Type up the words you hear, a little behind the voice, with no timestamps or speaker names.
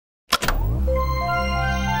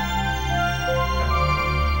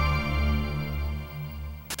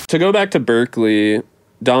to go back to Berkeley,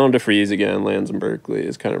 Donald DeFreeze again lands in Berkeley,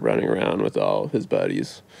 is kind of running around with all his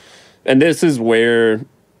buddies. And this is where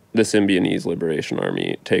the Symbionese Liberation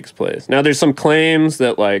Army takes place. Now, there's some claims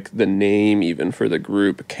that, like, the name even for the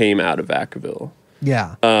group came out of Vacaville.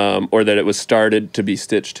 Yeah. Or that it was started to be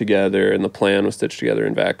stitched together and the plan was stitched together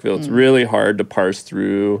in Vacaville. It's really hard to parse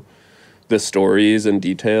through the stories and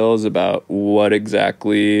details about what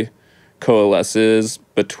exactly coalesces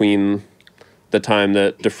between the time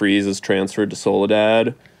that DeFreeze is transferred to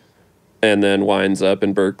Soledad and then winds up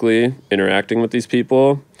in Berkeley interacting with these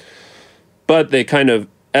people. But they kind of,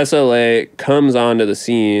 SLA comes onto the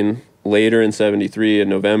scene later in 73 in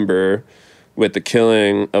November with the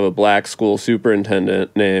killing of a black school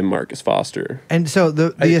superintendent named Marcus Foster. And so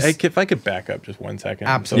if I could back up just 1 second.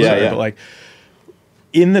 Absolutely. I'm so sorry, but like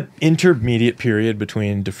in the intermediate period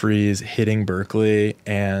between DeFreeze hitting Berkeley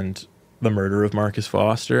and the murder of Marcus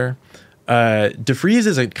Foster, DeFreeze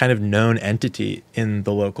is a kind of known entity in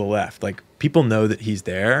the local left. Like, people know that he's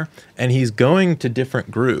there, and he's going to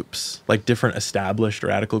different groups, like different established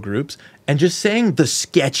radical groups, and just saying the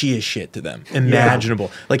sketchiest shit to them imaginable.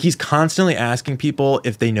 Yeah. Like, he's constantly asking people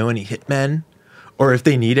if they know any hitmen or if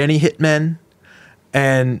they need any hitmen.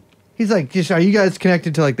 And he's like, are you guys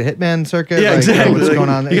connected to like the Hitman circuit? Yeah, like, exactly. What's going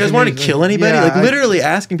on there? You guys want to kill anybody? Yeah, like, literally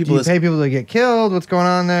asking people do you pay people to get killed? What's going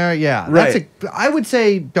on there? Yeah. Right. I would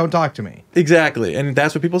say, don't talk to me. Exactly. And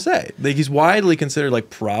that's what people say. Like, he's widely considered like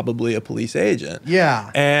probably a police agent. Yeah.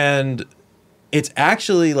 And it's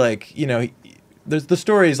actually like, you know, there's the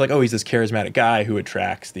story is like, oh, he's this charismatic guy who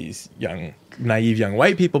attracts these naive young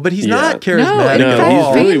white people, but he's not charismatic no, at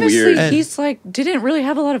all. He's really weird. He's like didn't really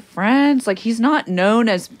have a lot of friends. Like, he's not known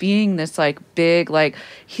as being this like big, like,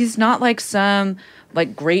 he's not like some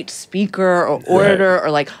like great speaker or orator or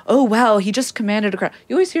like, oh wow, he just commanded a crowd.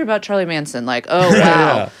 You always hear about Charlie Manson, like, oh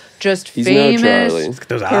wow, just He's famous no Charlie.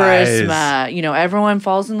 Those charisma. eyes. You know, everyone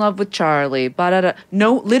falls in love with Charlie. Ba-da-da.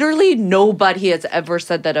 No, literally nobody has ever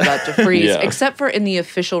said that about DeFreeze, except for in the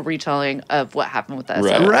official retelling of what happened with that.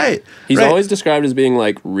 Right. He's always described as being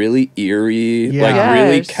like really eerie, like Yes.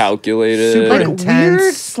 really calculated. Super Like intense.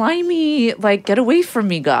 weird, slimy, like get away from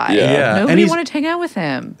me guy. Yeah. And Nobody he's- wanted to hang out with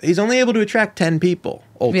him. He's only able to attract 10 people,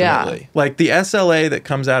 ultimately. Yeah. Like, the SLA that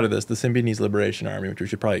comes out of this, the Symbionese Liberation Army, which we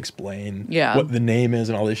should probably explain what the name is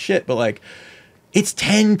and all this shit, but like, it's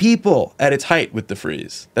 10 people at its height with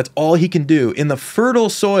DeFreeze. That's all he can do in the fertile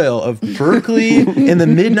soil of Berkeley in the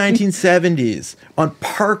mid-1970s on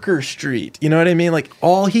Parker Street. You know what I mean? Like,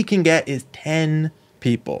 all he can get is 10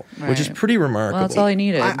 people, which is pretty remarkable. Well, that's all he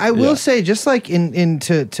needed. I will say, just like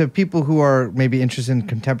to people who are maybe interested in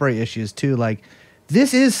contemporary issues too, like,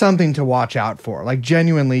 this is something to watch out for, like,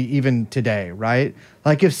 genuinely, even today, right?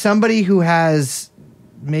 Like, if somebody who has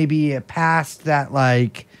maybe a past that,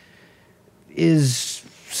 like, is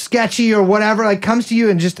sketchy or whatever, like, comes to you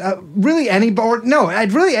and just really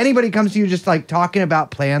anybody comes to you just like talking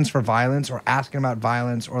about plans for violence or asking about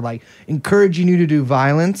violence or like encouraging you to do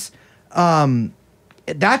violence,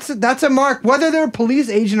 that's a mark, whether they're a police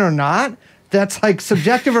agent or not. That's like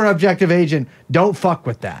subjective or objective agent. Don't fuck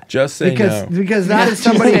with that. Just say no. Because that is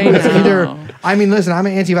somebody who is either, I mean, listen, I'm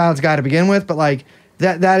an anti-violence guy to begin with, but like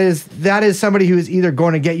that is somebody who is either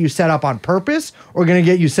going to get you set up on purpose or going to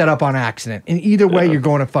get you set up on accident. In either way, you're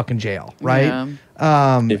going to fucking jail, right? Yeah.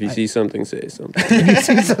 If you see something, say something. If you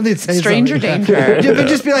see something, say Stranger something. danger. But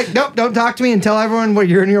just be like, nope, don't talk to me, and tell everyone what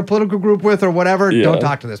you're in your political group with or whatever. Don't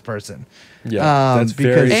talk to this person. Yeah, that's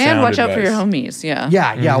very because- And sound watch out for your advice. homies. Yeah.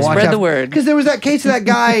 Yeah, watch Spread out. the word. Because there was that case of that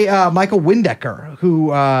guy, Michael Windecker, who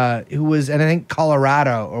was in, I think,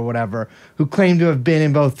 Colorado or whatever, who claimed to have been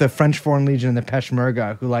in both the French Foreign Legion and the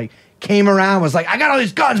Peshmerga, who like came around, was like, I got all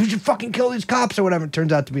these guns, we should fucking kill these cops or whatever. It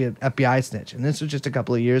turns out to be an FBI snitch. And this was just a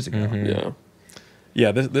couple of years ago.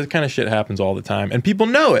 Yeah, this kind of shit happens all the time. And people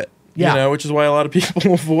know it. Yeah. You know, which is why a lot of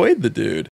people avoid the dude.